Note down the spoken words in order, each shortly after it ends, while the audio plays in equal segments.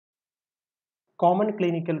Common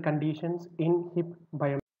clinical conditions in hip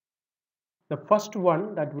biomechanics. The first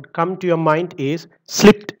one that would come to your mind is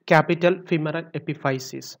slipped capital femoral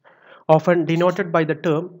epiphysis, often denoted by the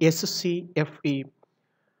term SCFE.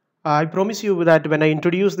 I promise you that when I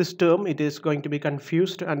introduce this term, it is going to be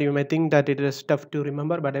confused and you may think that it is tough to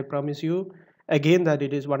remember, but I promise you again that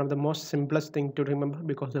it is one of the most simplest thing to remember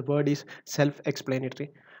because the word is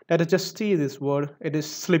self-explanatory. Let us just see this word. It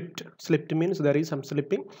is slipped. Slipped means there is some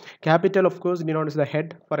slipping. Capital, of course, denotes the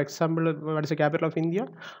head. For example, what is the capital of India?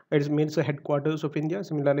 It means the headquarters of India.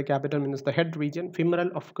 Similarly, capital means the head region. Femoral,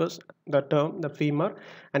 of course, the term, the femur.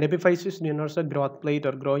 And epiphysis denotes the growth plate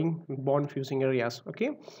or growing bone fusing areas. Okay.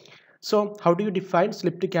 So, how do you define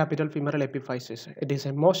slipped capital femoral epiphysis? It is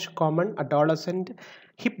a most common adolescent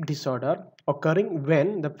hip disorder occurring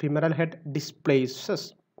when the femoral head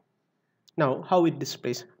displaces. Now, how it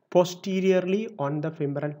displays? Posteriorly on the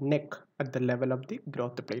femoral neck at the level of the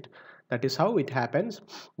growth plate. That is how it happens.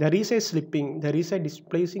 There is a slipping, there is a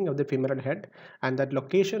displacing of the femoral head, and that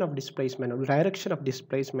location of displacement or direction of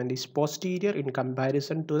displacement is posterior in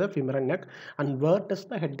comparison to the femoral neck. And where does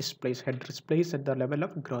the head displace? Head displays at the level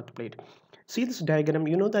of growth plate. See this diagram,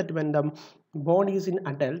 you know that when the bone is in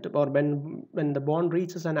adult or when the bone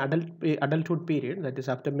reaches an adulthood period, that is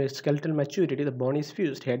after skeletal maturity, the bone is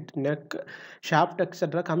fused, head, neck, shaft,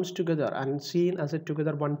 etc. comes together and seen as a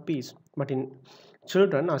together one piece. But in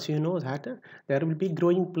children, as you know that there will be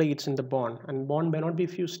growing plates in the bone and bone may not be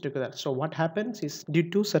fused together. So what happens is due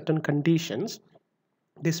to certain conditions,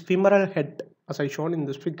 this femoral head, as I shown in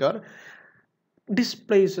this figure,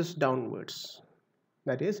 displaces downwards.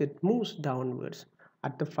 That is, it moves downwards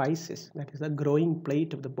at the physis, that is the growing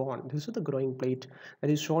plate of the bone. This is the growing plate that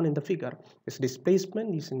is shown in the figure. This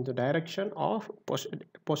displacement is in the direction of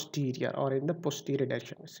posterior or in the posterior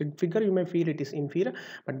direction. So in figure you may feel it is inferior,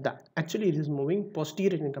 but actually it is moving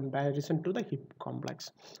posterior in comparison to the hip complex.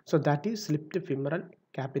 So that is slipped femoral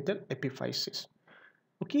capital epiphysis.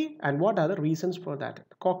 Okay, and what are the reasons for that?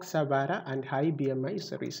 Coxa vara and high BMI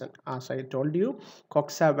is the reason. As I told you,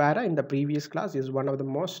 Coxa vara in the previous class is one of the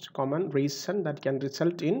most common reason that can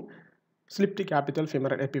result in slipped capital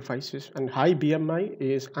femoral epiphysis, and high BMI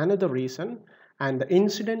is another reason, and the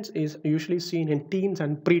incidence is usually seen in teens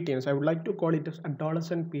and preteens. I would like to call it as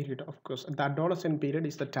adolescent period. Of course, the adolescent period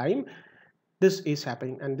is the time this is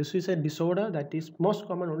happening, and this is a disorder that is most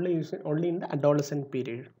common only in the adolescent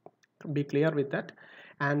period. Be clear with that.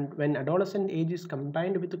 And when adolescent age is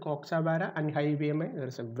combined with the Coxa vara and high BMI, there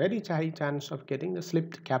is a very high chance of getting the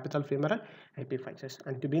slipped capital femoral epiphysis.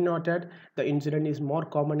 And to be noted, the incident is more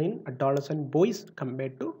common in adolescent boys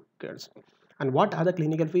compared to girls. And what are the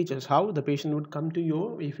clinical features? How the patient would come to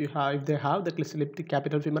you if they have the slipped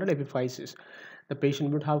capital femoral epiphysis? The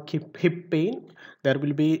patient would have hip pain. There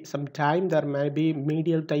will be some time there may be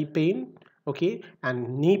medial thigh pain. Okay,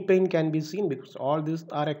 and knee pain can be seen because all these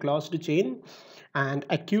are a closed chain, and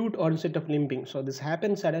acute onset of limping. So this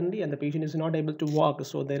happens suddenly and the patient is not able to walk,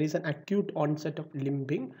 so there is an acute onset of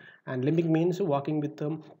limping, and limping means walking with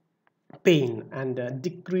pain and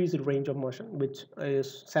decreased range of motion, which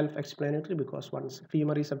is self-explanatory because once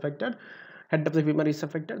femur is affected, head of the femur is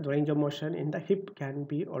affected, the range of motion in the hip can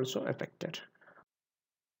be also affected.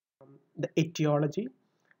 The etiology,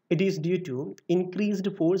 it is due to increased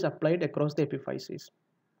force applied across the epiphysis.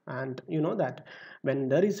 And you know that when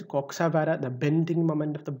there is coxa vara, the bending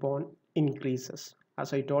moment of the bone increases.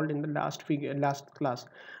 As I told in the last class,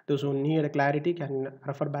 those who need clarity can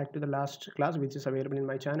refer back to the last class, which is available in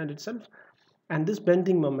my channel itself. And this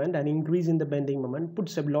bending moment, an increase in the bending moment,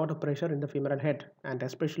 puts a lot of pressure in the femoral head, and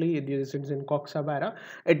especially it is in coxa vara,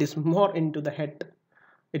 it is more into the head,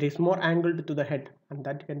 it is more angled to the head, and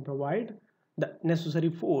that can provide the necessary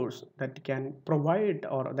force that can provide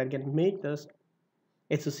or that can make this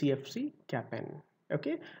SCFE happen.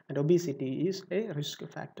 Okay, and obesity is a risk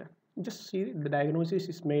factor. Just see the diagnosis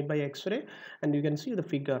is made by X-ray, and you can see the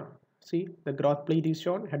figure. See, the growth plate is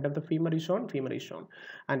shown, head of the femur is shown,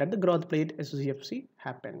 and at the growth plate SCFE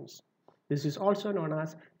happens. This is also known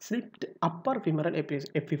as slipped upper femoral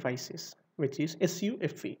epiphysis, which is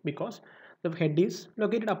SUFE, because the head is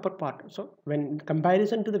located upper part. So when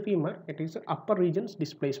comparison to the femur, it is upper regions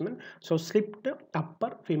displacement. So slipped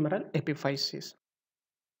upper femoral epiphysis.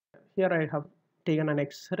 Here I have taken an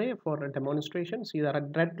X-ray for a demonstration. See, the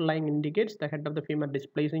red line indicates the head of the femur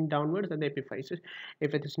displacing downwards and the epiphysis.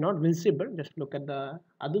 If it is not visible, just look at the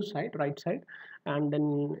other side, right side, and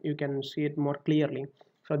then you can see it more clearly.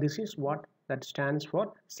 So this is what that stands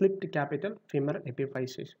for: slipped capital femoral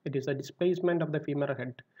epiphysis. It is a displacement of the femoral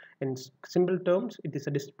head. In simple terms, it is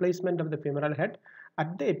a displacement of the femoral head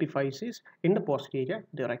at the epiphysis in the posterior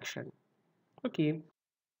direction. Okay.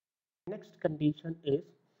 Next condition is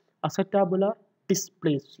acetabular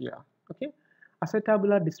dysplasia. Okay,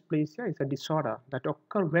 acetabular dysplasia is a disorder that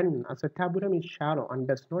occurs when acetabulum is shallow and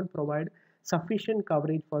does not provide sufficient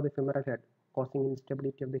coverage for the femoral head, causing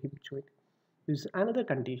instability of the hip joint. This is another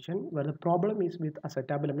condition where the problem is with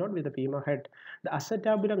acetabulum, not with the femur head. The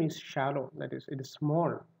acetabulum is shallow, that is, it is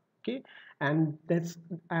small. Okay, and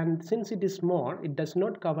since it is small, it does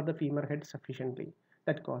not cover the femur head sufficiently.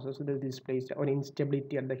 That causes the dysplasia or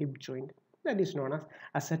instability at the hip joint. That is known as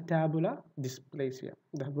acetabular dysplasia.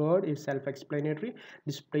 The word is self-explanatory.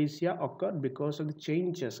 Dysplasia occurred because of the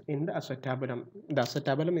changes in the acetabulum. The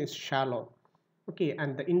acetabulum is shallow. Okay,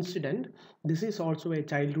 and the incident, this is also a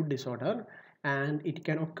childhood disorder, and it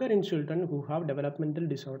can occur in children who have developmental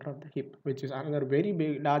disorder of the hip, which is another very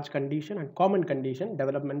big large condition and common condition,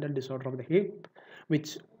 developmental disorder of the hip,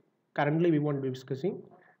 which currently we won't be discussing.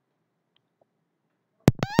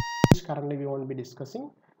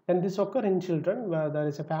 And this occur in children where there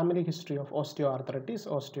is a family history of osteoarthritis,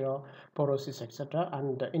 osteoporosis, etc.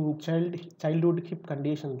 And in childhood hip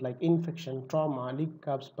conditions like infection, trauma, leak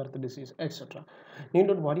cups, birth disease, etc. Need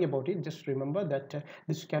not worry about it. Just remember that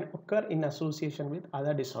this can occur in association with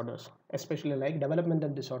other disorders, especially like developmental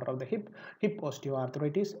disorder of the hip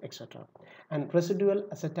osteoarthritis, etc. And residual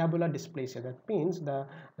acetabular dysplasia. That means the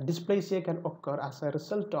dysplasia can occur as a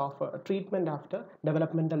result of treatment after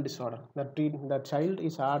developmental disorder. The child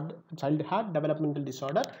had developmental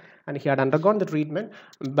disorder and he had undergone the treatment,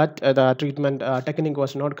 but the treatment technique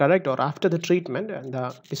was not correct, or after the treatment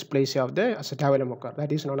the dysplasia of the acetabulum occurred.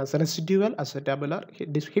 That is known as residual acetabular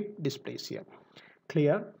hip dysplasia.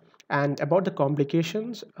 Clear? And about the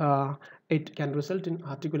complications, it can result in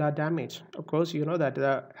articular damage. Of course, you know that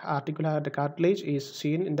the cartilage is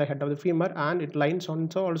seen in the head of the femur, and it lines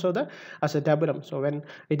also the acetabulum. So when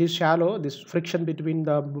it is shallow, this friction between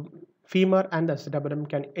the femur and the acetabulum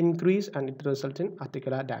can increase, and it results in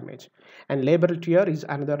articular damage. And labral tear is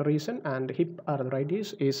another reason, and hip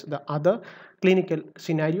arthritis is the other clinical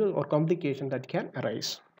scenario or complication that can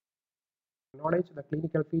arise. Knowledge, the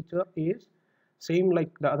clinical feature is same like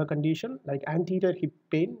the other condition, like anterior hip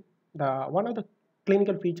pain. The one of the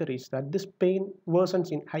clinical feature is that this pain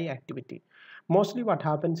worsens in high activity. Mostly what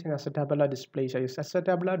happens in acetabular dysplasia is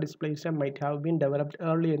acetabular dysplasia might have been developed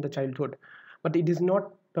early in the childhood, but it is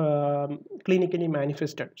not clinically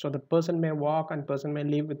manifested. So the person may walk and person may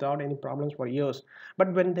live without any problems for years,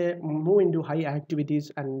 but when they move into high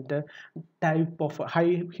activities and type of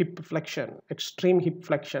high hip flexion, extreme hip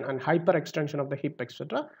flexion, and hyperextension of the hip,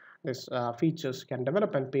 etc., these features can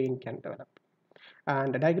develop and pain can develop.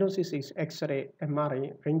 And the diagnosis is X-ray,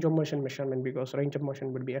 MRI, range of motion measurement, because range of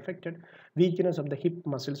motion would be affected. Weakness of the hip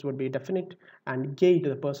muscles would be definite, and gait,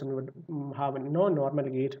 the person would have no normal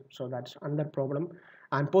gait, so that's another problem.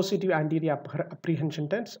 And positive anterior apprehension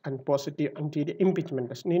test and positive anterior impingement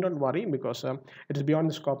test. Need not worry, because it is beyond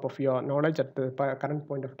the scope of your knowledge at the current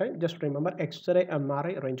point of time. Just remember X-ray,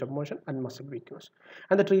 MRI, range of motion, and muscle weakness.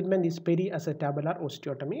 And the treatment is periacetabular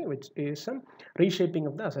osteotomy, which is reshaping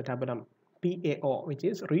of the acetabulum. PAO, which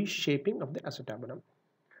is reshaping of the acetabulum.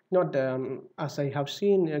 Not as I have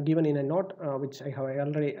seen given in a note, which I have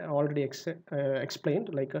already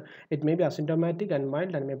explained, like it may be asymptomatic and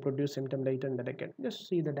mild and may produce symptom later in the decade. Just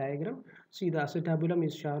see the diagram. See, the acetabulum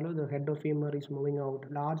is shallow, the head of femur is moving out,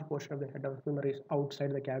 large portion of the head of femur is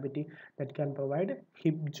outside the cavity, that can provide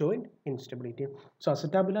hip joint instability. So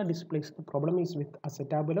acetabular dysplasia, the problem is with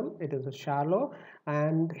acetabulum, it is a shallow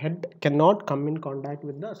and head cannot come in contact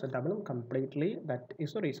with the acetabulum completely. That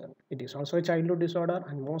is the reason. It is also a childhood disorder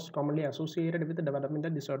and most commonly associated with the developmental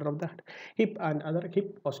disorder of the hip and other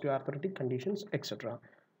hip osteoarthritic conditions, etc.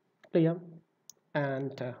 Clear?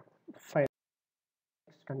 And final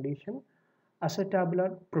condition,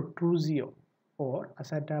 acetabular protursio or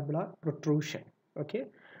acetabular protrusion. Okay,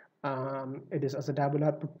 it is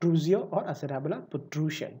acetabular protursio or acetabular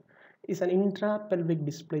protrusion. Is an intrapelvic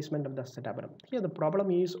displacement of the acetabulum. Here the problem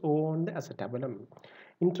is on the acetabulum.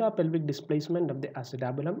 Intrapelvic displacement of the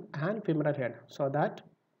acetabulum and femoral head, so that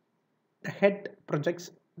the head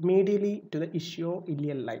projects medially to the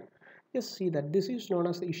ischial-iliac line. Just see that this is known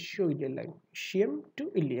as the ischial-iliac line. Ischium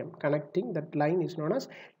to ilium, connecting that line is known as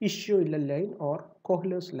ischial-iliac line or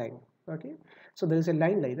Kohler's line. Okay, so there is a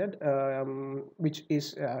line like that which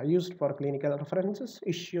is used for clinical references,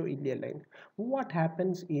 ischial-iliac line. What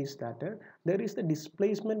happens is that there is the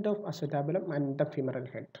displacement of acetabulum and the femoral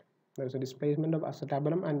head. There is a displacement of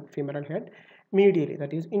acetabulum and femoral head medially,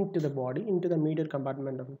 that is into the body, into the medial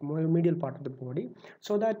compartment of medial part of the body,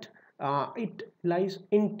 so that it lies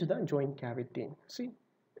into the joint cavity. See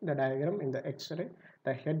the diagram in the X-ray,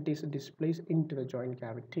 the head is displaced into the joint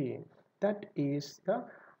cavity. That is the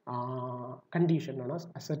condition known as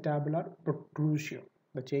acetabular protursio.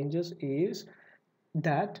 The changes is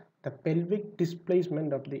that the pelvic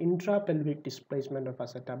displacement of the intrapelvic displacement of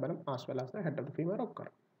acetabulum as well as the head of the femur occur.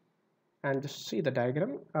 And just see the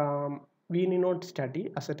diagram. We need not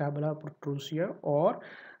study acetabular protursio or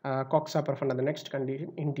coxa profunda, the next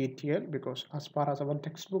condition, in detail, because as far as our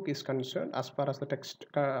textbook is concerned, as far as the text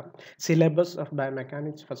syllabus of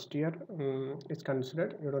biomechanics first year is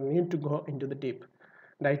considered, you don't need to go into the deep.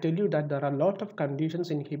 And I tell you that there are a lot of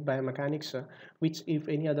conditions in hip biomechanics which if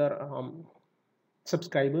any other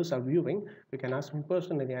subscribers are viewing, you can ask me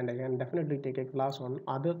personally and I can definitely take a class on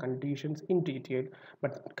other conditions in detail.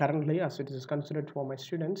 But currently, as it is considered for my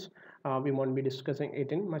students, we won't be discussing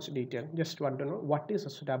it in much detail. Just want to know what is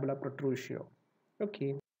acetabular protursio.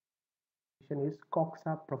 Okay, is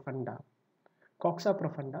coxa profunda. Coxa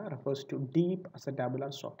profunda refers to deep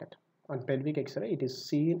acetabular socket. On pelvic X-ray, it is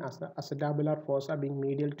seen as the acetabular fossa being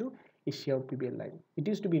medial to ischial line. It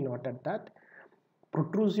is to be noted that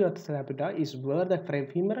Protrusio acetabular is where the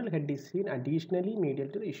femoral head is seen additionally medial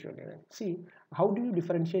to the ischial line. See, how do you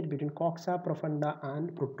differentiate between coxa profunda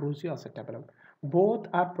and protrusio acetabulum? Both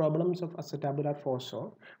are problems of acetabular fossa,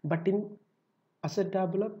 but in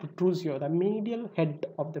acetabular protursio, the medial head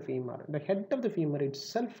of the femur. The head of the femur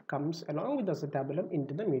itself comes along with the acetabulum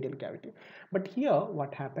into the medial cavity. But here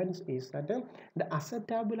what happens is that the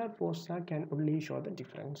acetabular fossa can only show the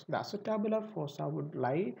difference. The acetabular fossa would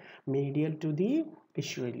lie medial to the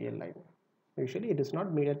ischial line. Usually it is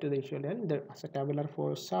not medial to the ischial line. The acetabular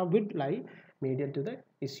fossa would lie medial to the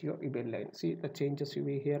ischial line. See the changes you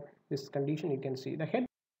here. This condition you can see the head.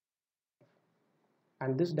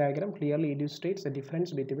 And this diagram clearly illustrates the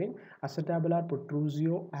difference between acetabular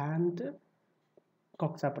protursio and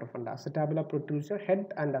coxa profunda. Acetabular protursio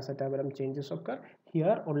head and acetabulum changes occur.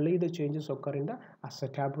 Here only the changes occur in the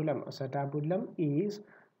acetabulum. Acetabulum is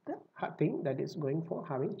the thing that is going for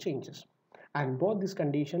having changes. And both these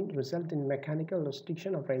conditions result in mechanical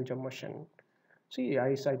restriction of range of motion. See,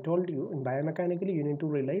 as I told you, in biomechanically you need to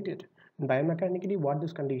relate it. In biomechanically, what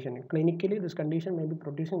this condition? Clinically, this condition may be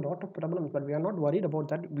producing a lot of problems, but we are not worried about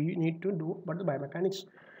that. We need to do what the biomechanics.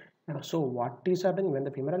 So what is happening when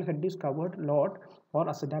the femoral head is covered lot or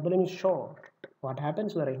acetabulum is short? What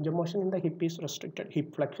happens? The range of motion in the hip is restricted.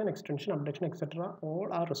 Hip flexion, extension, abduction, etc. all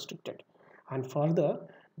are restricted. And further,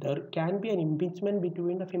 there can be an impingement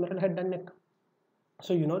between the femoral head and neck.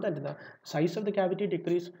 So you know that the size of the cavity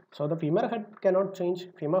decrease, so the femur head cannot change.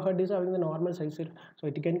 Femur head is having the normal size, so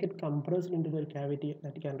it can get compressed into the cavity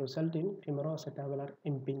that can result in femoroacetabular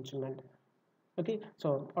impingement. Okay,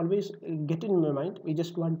 so always get in my mind, we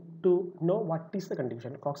just want to know what is the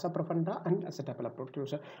condition, coxa profunda and acetabular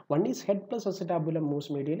protursio. One is head plus acetabulum moves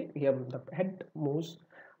medially. Here the head moves,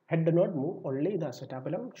 head do not move, only the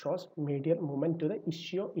acetabulum shows medial movement to the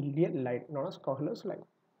ischial line known as Kohler's line.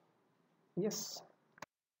 Yes,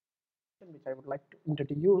 which I would like to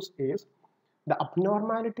introduce is the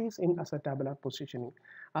abnormalities in acetabular positioning.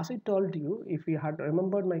 As I told you, if you had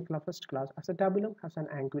remembered my first class, acetabulum has an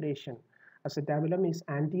angulation. Acetabulum is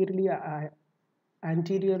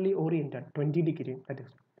anteriorly oriented 20 degree, that is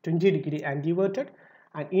 20 degree anteverted,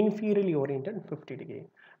 and inferiorly oriented 50 degree.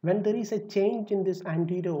 When there is a change in this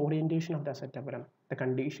anterior orientation of the acetabulum, the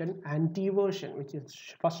condition anteversion, which is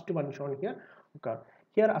first one shown here, occur.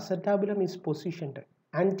 Here acetabulum is positioned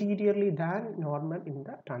anteriorly than normal in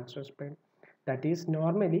the transverse plane. That is,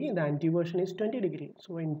 normally the anteversion is 20 degree.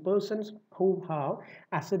 So in persons who have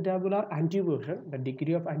acetabular anteversion, the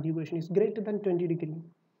degree of anteversion is greater than 20 degree.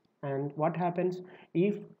 And what happens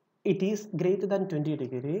if it is greater than 20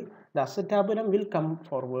 degree? The acetabulum will come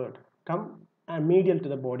forward, come medial to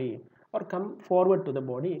the body, or come forward to the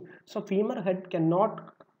body. So femur head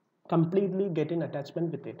cannot completely get in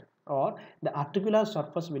attachment with it, or the articular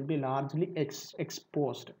surface will be largely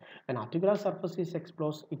exposed. When articular surface is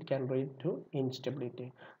exposed, it can lead to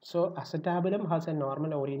instability. So acetabulum has a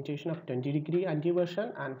normal orientation of 20 degree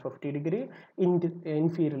anteversion and 50 degree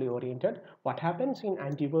inferiorly oriented. What happens in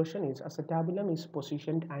anteversion is acetabulum is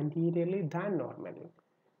positioned anteriorly than normally.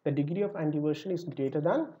 The degree of anteversion is greater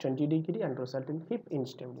than 20 degree and result in hip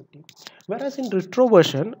instability. Whereas in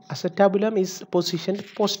retroversion, acetabulum is positioned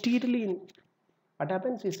posteriorly. What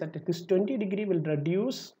happens is that this 20 degree will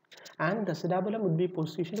reduce and the acetabulum would be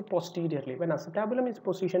positioned posteriorly. When acetabulum is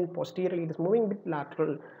positioned posteriorly, it is moving a bit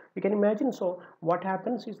lateral. You can imagine. So what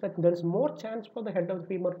happens is that there is more chance for the head of the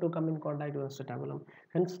femur to come in contact with acetabulum.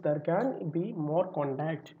 Hence there can be more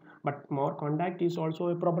contact, but more contact is also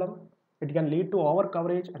a problem. It can lead to over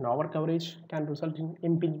coverage, and over coverage can result in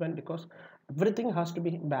impingement, because everything has to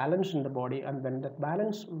be balanced in the body, and when that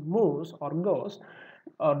balance moves or goes,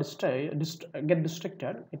 get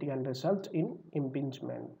distracted, it can result in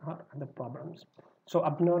impingement or other problems. So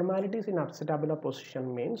abnormalities in acetabular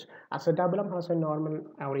position means acetabulum has a normal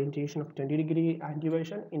orientation of 20-degree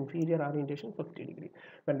anteversion, inferior orientation 50-degree.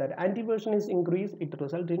 When that anteversion is increased, it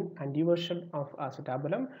results in anteversion of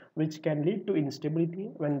acetabulum, which can lead to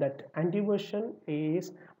instability. When that anteversion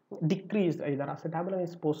is decreased, either acetabulum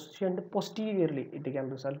is positioned posteriorly, it can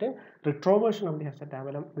result in retroversion of the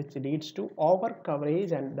acetabulum, which leads to over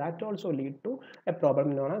coverage, and that also lead to a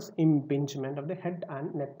problem known as impingement of the head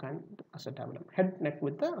and neck and acetabulum, head neck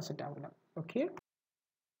with the acetabulum. Okay,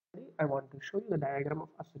 I want to show you the diagram of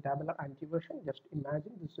acetabular anteversion. Just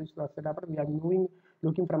imagine this is the acetabulum. We are moving,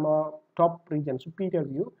 looking from our top region, superior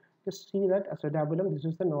view. Just see that acetabulum, this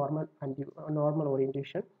is the normal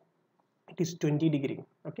orientation. It is 20-degree.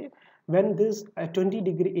 Okay, when this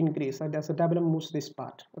 20-degree increase, the acetabulum moves this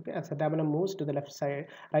part. Okay, acetabulum moves to the left side,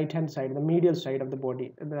 right hand side, the medial side of the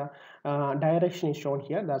body. The direction is shown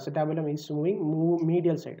here. The acetabulum is move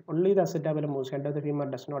medial side. Only the acetabulum moves, head of the femur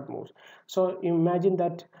does not move. So imagine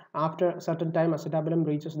that after a certain time acetabulum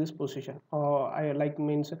reaches this position, or I like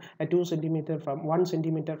means a 2 centimeter from 1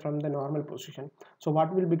 centimeter from the normal position. So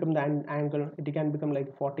what will become the angle? It can become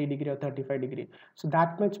like 40-degree or 35-degree. So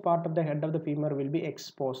that much part of the head of the femur will be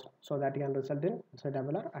exposed, so that can result in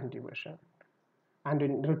acetabular anteversion. And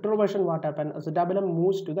in retroversion, what happens? Acetabulum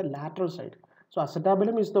moves to the lateral side. So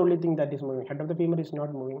acetabulum is the only thing that is moving. Head of the femur is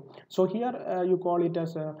not moving. So here you call it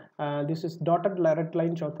as this is dotted red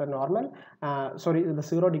line shows the normal, sorry, the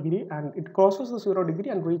 0-degree, and it crosses the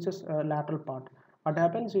 0-degree and reaches lateral part. What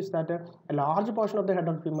happens is that a large portion of the head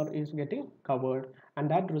of the femur is getting covered,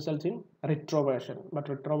 and that results in retroversion. But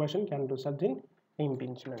retroversion can result in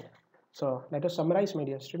impingement. So let us summarize, my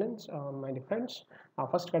dear students, my dear friends. Our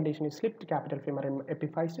first condition is slipped capital femoral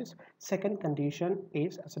epiphysis. Second condition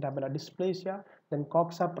is acetabular dysplasia. Then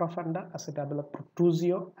Coxa Profunda, acetabular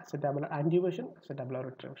protursio, acetabular anteversion, acetabular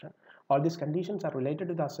retroversion. All these conditions are related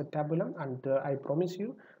to the acetabulum, and I promise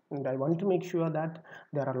you, and I want to make sure that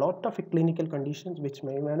there are a lot of clinical conditions which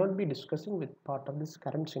may not be discussing with part of this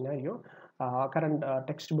current scenario, current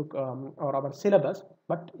textbook or our syllabus.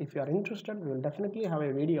 But if you are interested, we will definitely have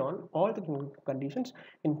a video on all the conditions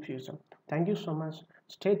in future. Thank you so much.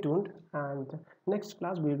 Stay tuned, and next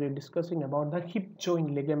class we will be discussing about the hip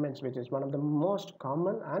joint ligaments, which is one of the most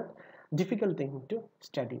common and difficult thing to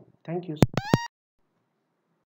study. Thank you.